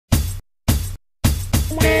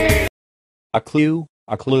A clue,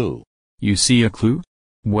 a clue. You see a clue?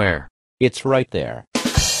 Where? It's right there.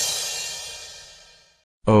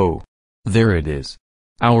 Oh. There it is.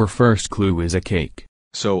 Our first clue is a cake.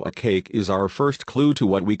 So a cake is our first clue to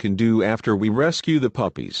what we can do after we rescue the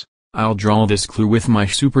puppies. I'll draw this clue with my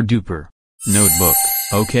super duper notebook.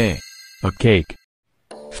 Okay. A cake.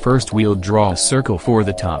 First we'll draw a circle for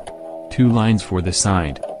the top, 2 lines for the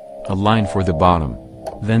side, a line for the bottom.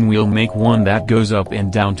 Then we'll make one that goes up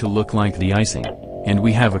and down to look like the icing, and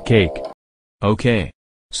we have a cake. Okay.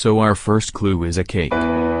 So our first clue is a cake.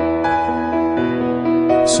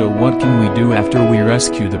 So what can we do after we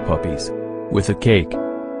rescue the puppies? With a cake?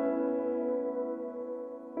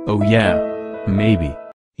 Oh yeah. Maybe.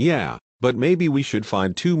 Yeah, but maybe we should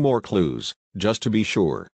find 2 more clues, just to be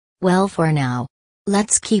sure. Well, for now,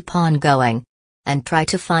 let's keep on going and try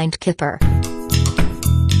to find Kipper.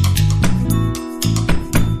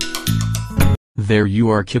 There you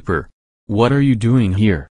are, Kipper. What are you doing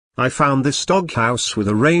here? I found this doghouse with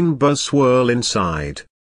a rainbow swirl inside.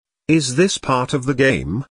 Is this part of the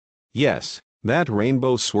game? Yes, that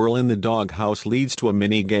rainbow swirl in the doghouse leads to a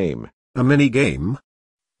mini-game. A mini-game?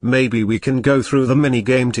 Maybe we can go through the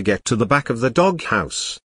mini-game to get to the back of the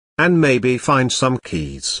doghouse. And maybe find some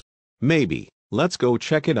keys. Maybe. Let's go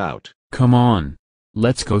check it out. Come on.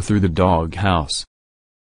 Let's go through the doghouse.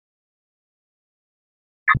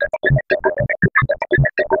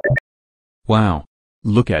 Wow.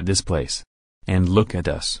 Look at this place. And look at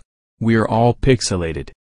us. We're all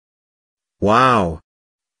pixelated. Wow.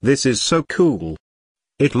 This is so cool.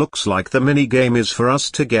 It looks like the mini-game is for us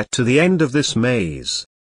to get to the end of this maze.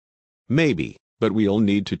 Maybe, but we'll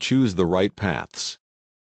need to choose the right paths.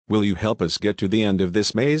 Will you help us get to the end of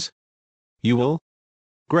this maze? You will?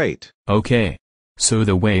 Great. Okay. So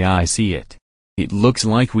the way I see it, it looks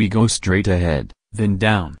like we go straight ahead, then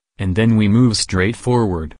down, and then we move straight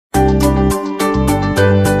forward.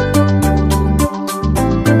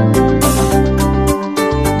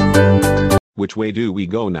 Which way do we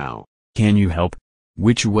go now? Can you help?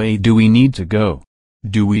 Which way do we need to go?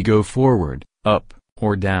 Do we go forward, up,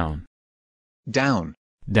 or down? Down.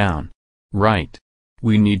 Down. Right.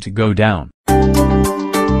 We need to go down.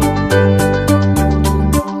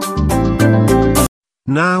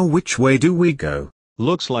 Now which way do we go?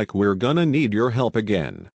 Looks like we're gonna need your help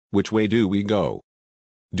again. Which way do we go?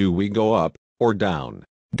 Do we go up, or down?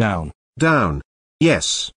 Down. Down.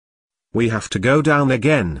 Yes. We have to go down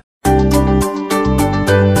again.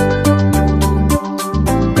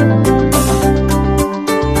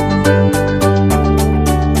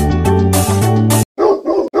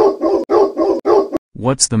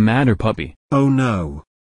 What's the matter, puppy? Oh no.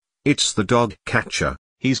 It's the dog catcher.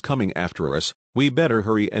 He's coming after us. We better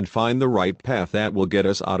hurry and find the right path that will get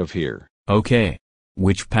us out of here. Okay.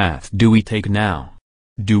 Which path do we take now?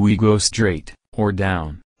 Do we go straight, or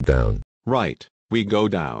down? Down. Right. We go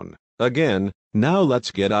down. Again. Now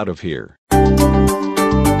let's get out of here.